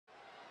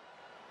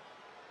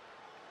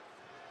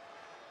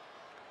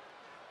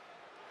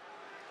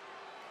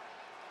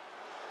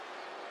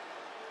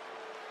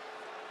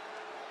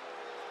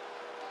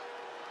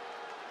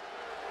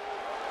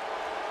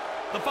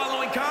The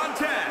following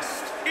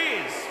contest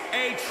is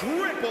a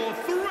triple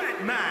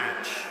threat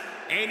match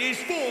and is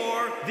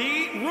for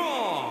the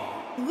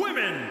Raw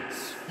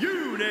Women's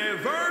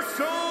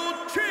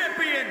Universal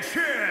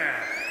Championship.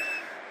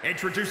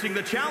 Introducing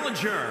the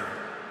challenger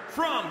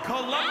from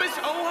Columbus,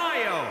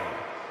 Ohio,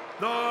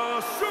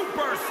 the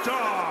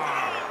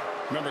Superstar.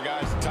 Remember,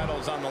 guys, the title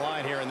is on the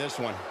line here in this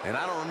one. And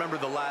I don't remember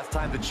the last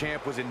time the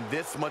champ was in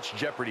this much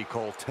jeopardy,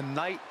 Cole.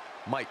 Tonight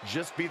might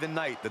just be the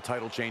night the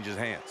title changes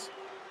hands.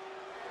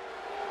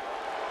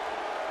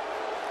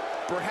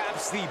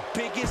 Perhaps the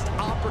biggest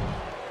opportunity.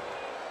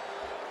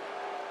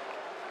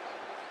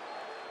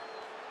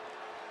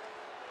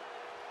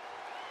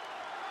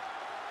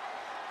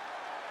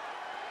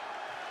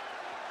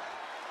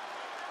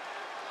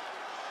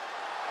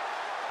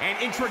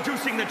 And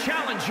introducing the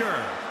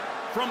challenger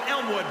from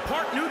Elmwood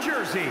Park, New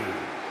Jersey,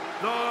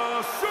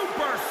 the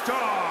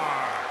Superstar.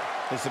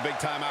 It's a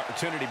big-time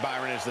opportunity,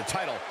 Byron, as the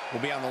title will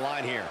be on the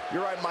line here.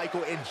 You're right,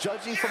 Michael, and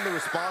judging from the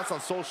response on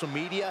social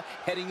media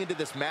heading into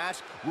this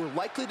match, we're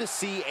likely to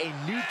see a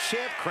new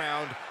champ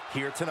crowned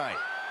here tonight.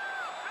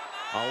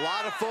 A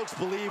lot of folks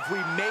believe we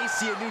may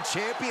see a new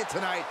champion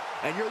tonight,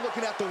 and you're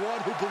looking at the one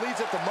who believes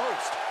it the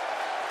most.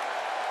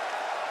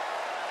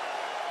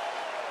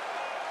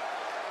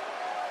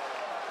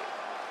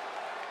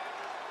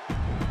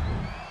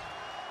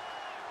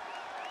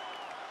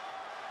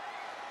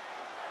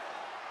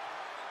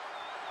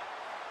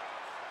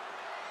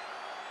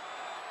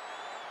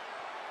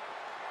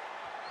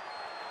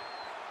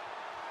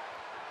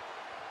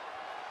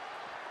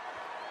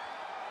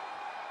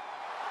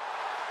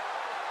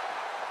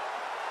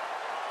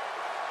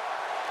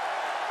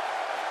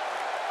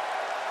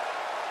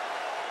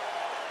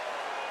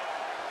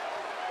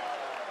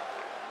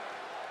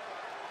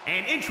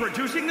 And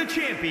introducing the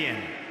champion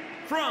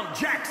from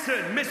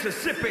Jackson,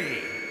 Mississippi,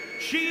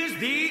 she is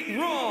the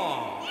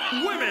Raw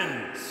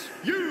Women's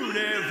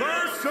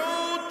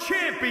Universal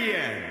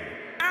Champion,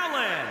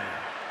 Ellen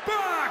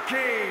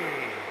Barkey.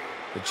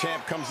 The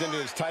champ comes into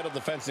his title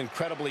defense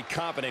incredibly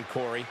confident,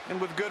 Corey.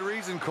 And with good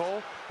reason,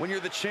 Cole. When you're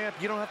the champ,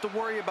 you don't have to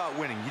worry about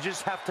winning. You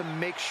just have to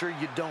make sure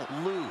you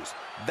don't lose.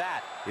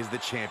 That is the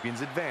champion's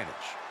advantage.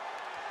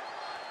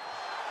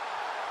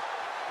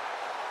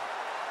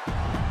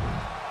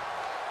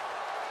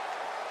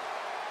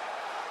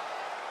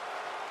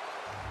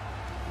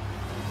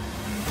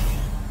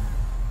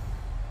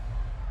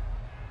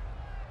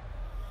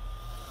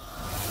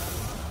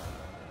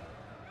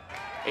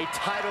 A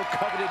title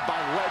coveted by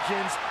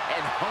legends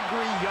and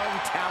hungry young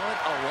talent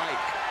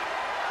alike.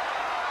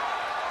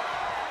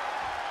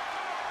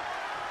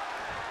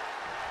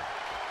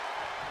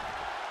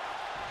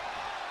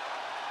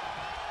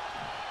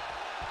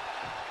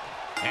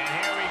 And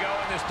here we go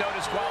in this no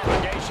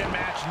disqualification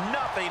match.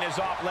 Nothing is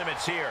off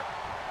limits here.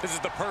 This is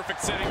the perfect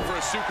setting for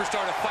a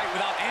superstar to fight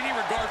without any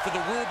regard for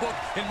the rule book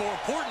and, more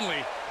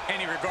importantly,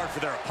 any regard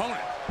for their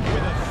opponent. With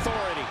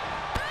authority.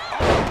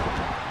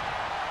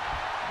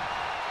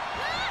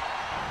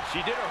 She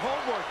did her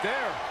homework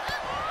there.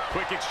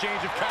 Quick exchange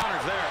of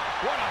counters there.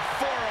 What a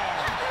forearm.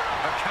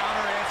 A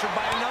counter answered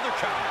by another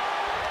counter.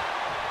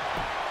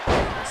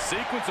 A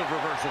sequence of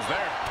reversals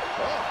there.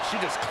 Oh, she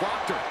just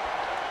clocked her.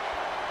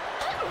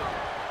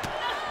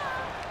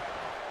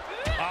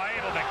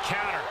 Able to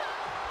counter.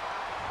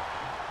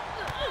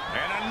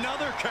 And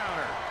another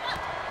counter.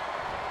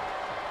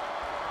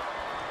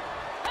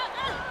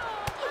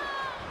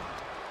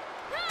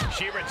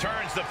 She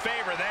returns the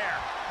favor there.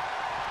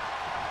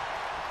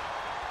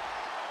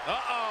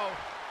 Uh-oh.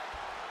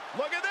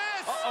 Look at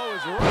this. Uh-oh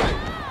is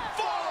right.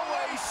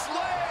 Fallaway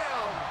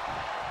slam.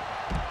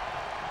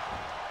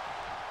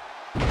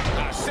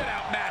 A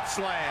sit-out mat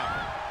slam.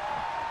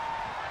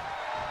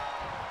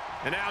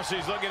 And now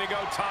she's looking to go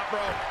top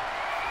rope.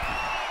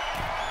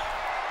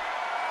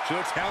 She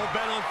looks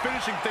hell-bent on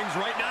finishing things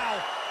right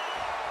now.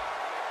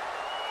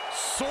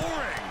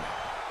 Soaring.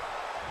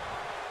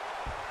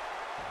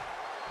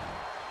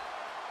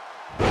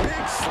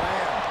 Big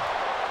slam.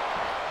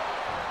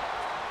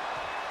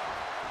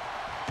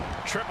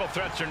 Triple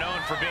threats are known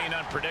for being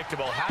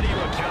unpredictable. How do you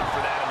account for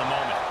that in the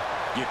moment?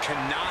 You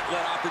cannot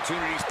let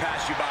opportunities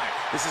pass you by.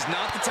 This is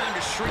not the time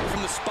to shrink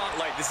from the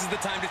spotlight. This is the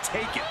time to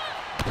take it.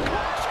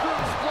 Corkscrew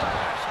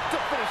splash to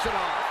finish it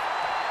off.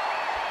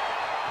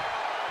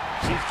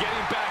 She's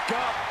getting back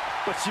up,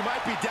 but she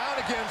might be down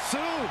again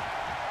soon.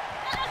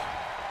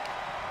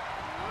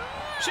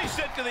 She's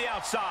sent to the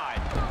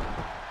outside.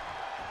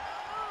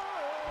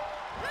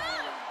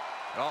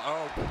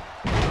 Uh-oh.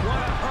 What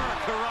a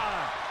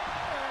hurricane.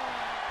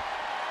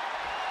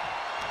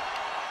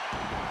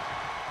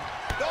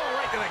 Oh,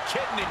 right to the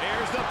kidney.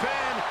 Here's the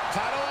pin.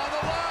 Title on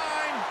the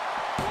line.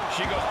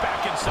 She goes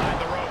back inside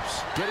the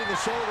ropes. Getting the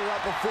shoulder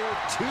up before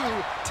two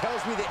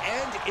tells me the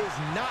end is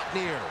not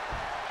near.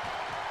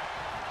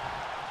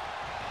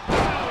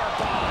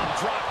 Powerbomb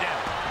dropped in.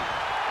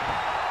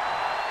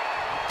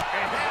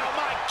 And oh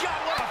my God,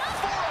 what a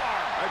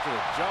forearm! Right to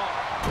the jaw.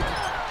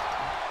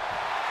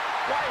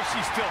 Why is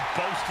she still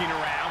boasting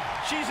around?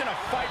 She's in a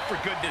fight,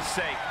 for goodness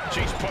sake.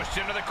 She's pushed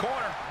into the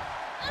corner.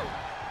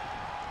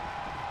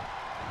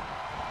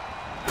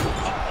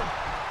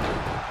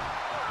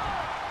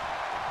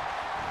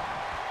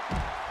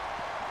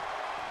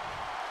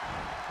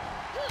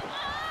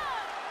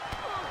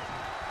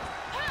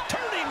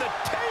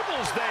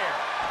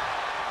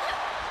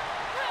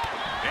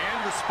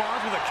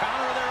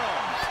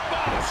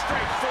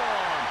 straight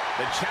forearm.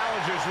 The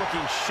challenger's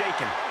looking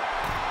shaken.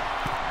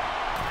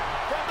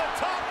 From the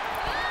top.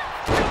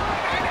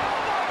 An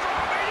elbow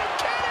drop. Are you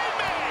kidding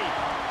me?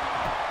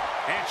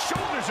 And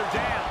shoulders are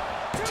down.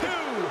 2.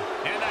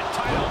 And that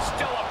title's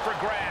still up for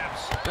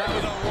grabs. That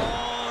was a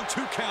long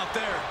 2 count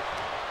there.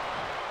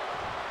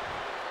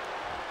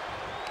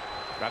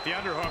 Got the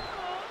underhook.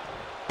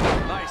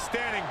 Nice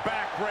standing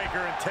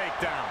backbreaker and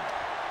takedown.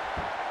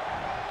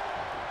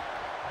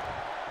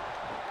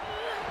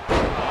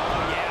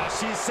 Oh, yeah,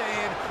 she's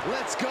saying,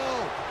 let's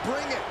go.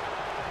 Bring it.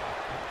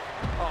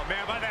 Oh,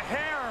 man, by the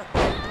hair.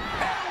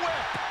 Hair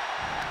whip.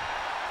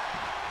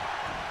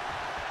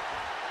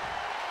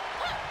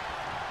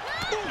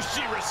 Ooh,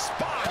 she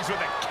responds with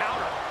a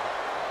counter.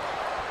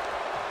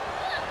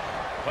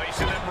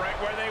 Placing them right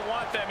where they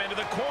want them, into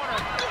the corner.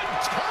 Good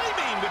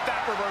timing with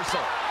that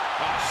reversal.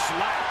 A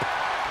slap.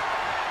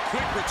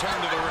 Quick return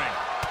to the ring.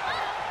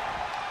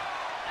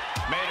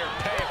 Made her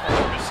pay for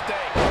her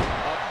mistake.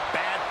 A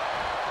bad...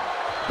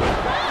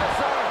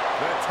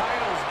 The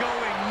title's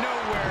going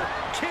nowhere.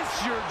 Kiss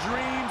your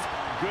dreams.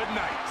 Good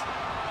night.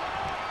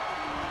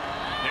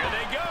 There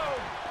they go.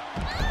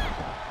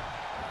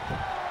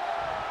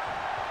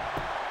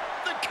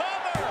 The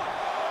cover.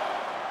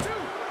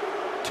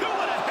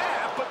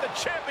 2.5, but the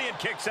champion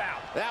kicks out.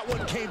 That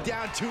one came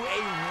down to a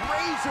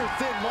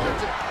razor-thin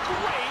margin.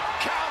 Great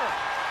counter.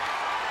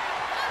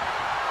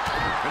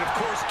 And of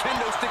course,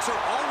 kendo sticks are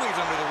always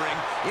under the ring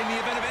in the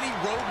event of any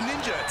rogue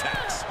ninja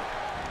attacks.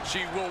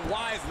 She will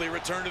wisely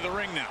return to the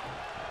ring now.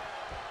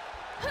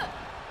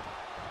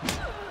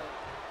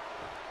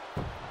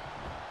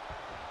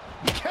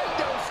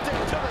 Kendo stick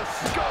to the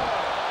skull.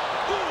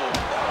 Ooh,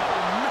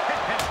 oh,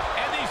 man.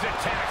 And these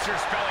attacks are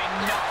spelling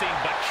nothing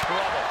but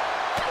trouble.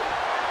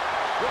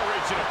 We're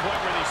reaching a point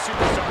where these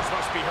superstars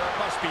must be hurt,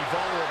 must be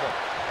vulnerable.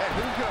 And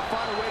who's going to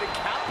find a way to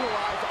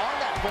capitalize on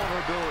that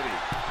vulnerability?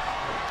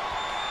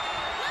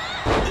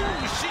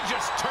 Ooh, she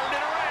just turned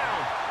it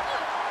around.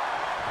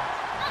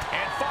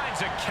 And finds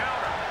a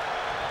counter.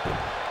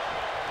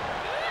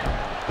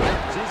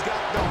 She's got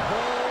the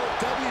whole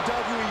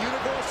WWE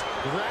Universe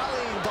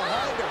rallying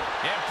behind her.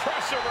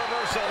 Impressive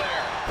reversal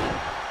there.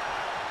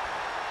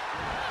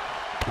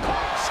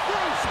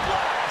 Corkscrew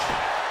splash.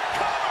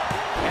 Cover.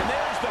 And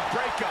there's the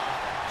breakup.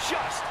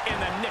 Just in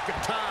the nick of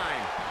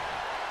time.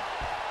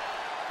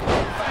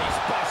 Face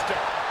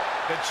buster.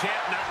 The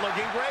champ not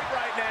looking great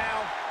right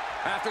now.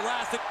 After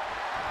last...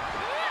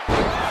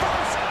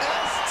 First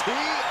STO.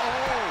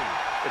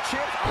 The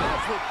champ's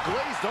eyes look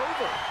glazed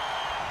over.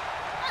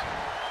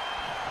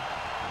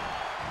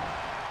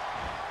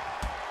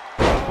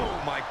 Oh,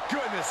 my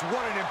goodness,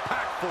 what an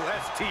impactful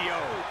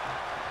STO.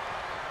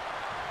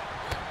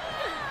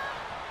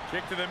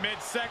 Kick to the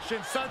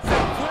midsection,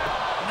 sunset flip.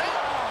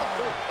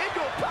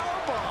 Into a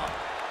powerbomb.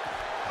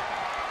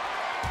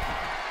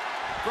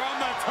 From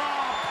the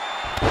top,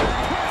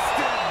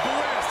 Twisted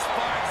Bliss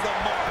finds the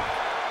mark.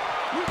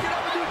 You can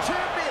have a new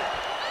champion.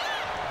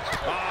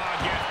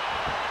 Again.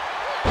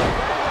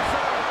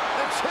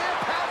 The champ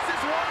has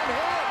this one in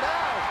hand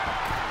now.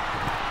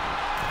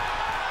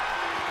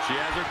 She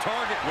has her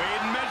target,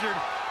 weighed and measured.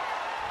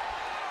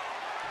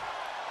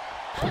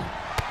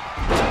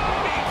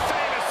 Being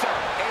famous, sir.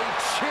 A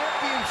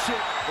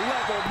championship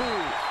level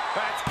move.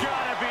 That's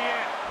gotta be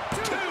it.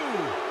 2.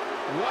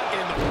 What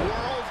in the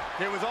world?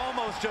 It was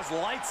almost just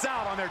lights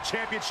out on their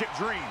championship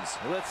dreams.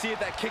 Let's see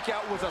if that kick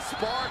out was a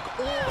spark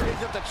or is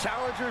it the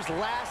challenger's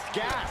last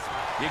gasp?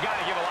 You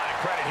got to give a lot of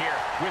credit here,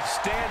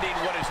 withstanding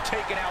what has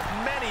taken out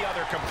many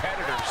other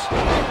competitors.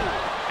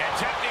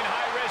 Attempting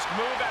high-risk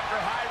move after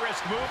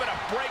high-risk move at a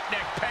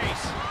breakneck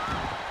pace.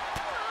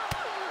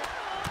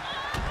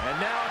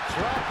 And now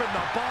dropping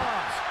the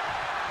bombs.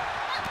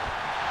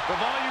 The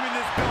volume in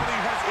this building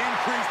has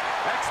increased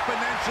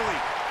exponentially.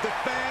 The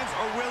fans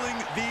are willing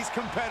these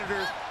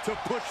competitors to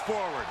push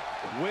forward.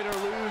 Win or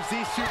lose,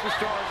 these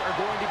superstars are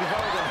going to be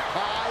held in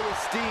high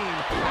esteem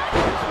after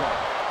this one.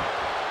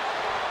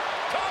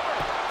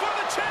 Cover for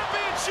the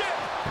championship.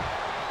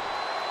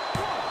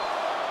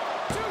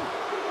 1, 2.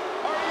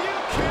 Are you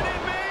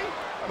kidding me?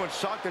 I'm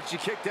shocked that she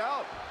kicked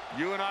out.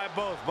 You and I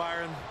both,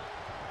 Byron.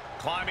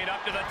 Climbing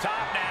up to the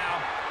top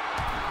now.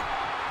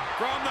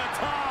 From the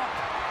top.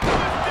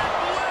 Twisted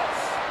Bliss.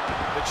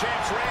 The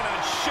champ's reign on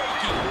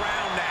shaky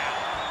ground now.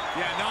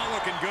 Yeah, not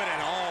looking good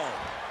at all.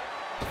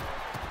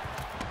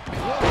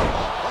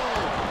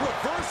 Whoa,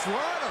 reverse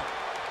runner.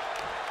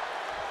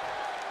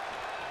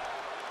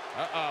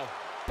 Uh-oh.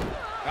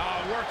 Oh,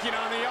 working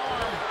on the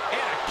arm.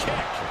 And a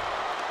kick.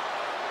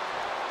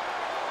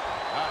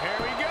 Here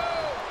we go.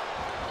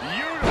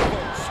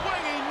 Beautiful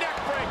swinging neck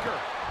breaker.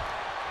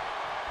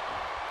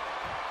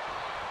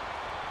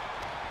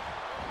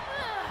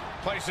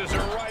 Places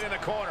her right in the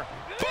corner.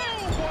 Boom!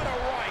 What a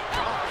right.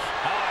 Gosh.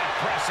 Oh,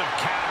 impressive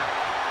counter.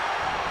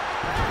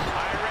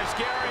 High-risk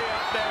area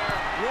up there.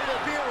 Will there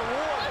be a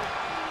reward?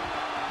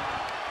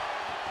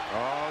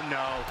 Oh,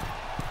 no.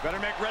 Better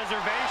make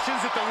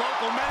reservations at the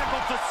local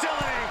medical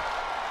facility.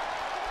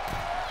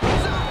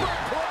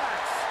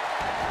 Superplex.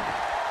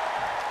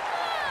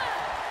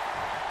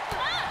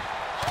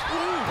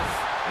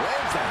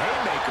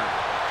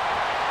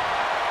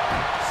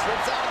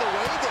 slips out of the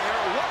way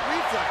there. What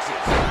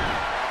reflexes?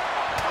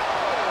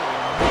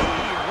 Oh,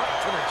 knee right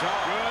to the jaw.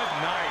 Good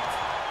night.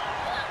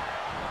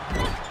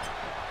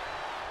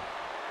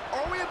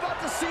 Are we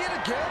about to see it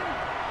again?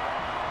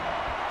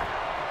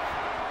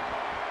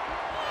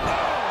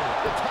 Oh,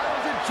 the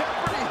title's in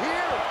jeopardy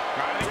here.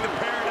 I think the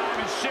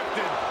paradigm has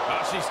shifted. Oh,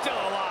 she's still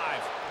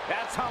alive.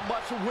 That's how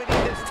much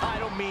winning this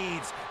title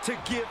means, to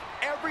give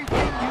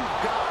everything you've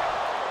got.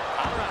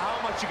 I don't know how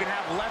much you can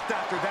have left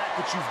after that,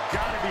 but you've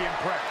got to be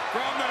impressed.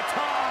 From the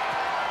top.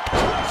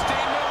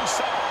 Twisting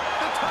moonsault.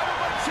 The title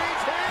might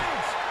change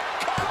hands.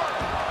 Cover.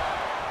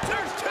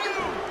 There's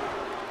two.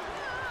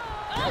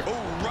 Oh,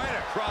 right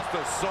across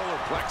the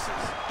solar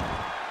plexus.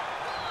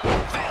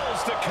 Fails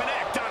to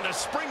connect on the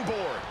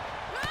springboard.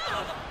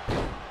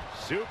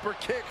 Super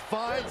kick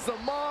finds the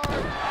mark.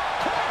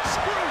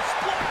 Corkscrew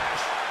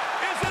splash.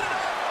 Is it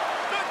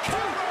enough? The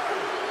cover.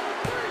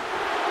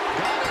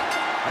 Got it.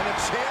 And the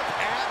champ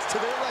adds to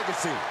their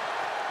legacy.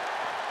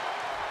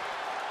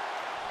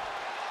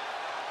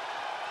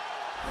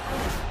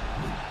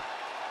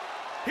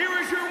 Here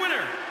is your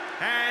winner,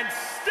 and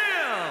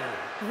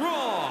still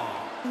Raw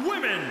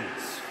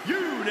Women's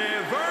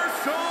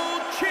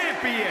Universal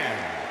Champion,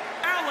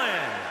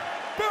 Ellen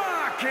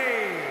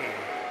Baki.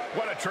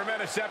 What a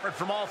tremendous effort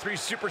from all three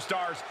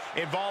superstars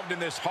involved in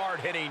this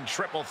hard-hitting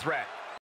triple threat.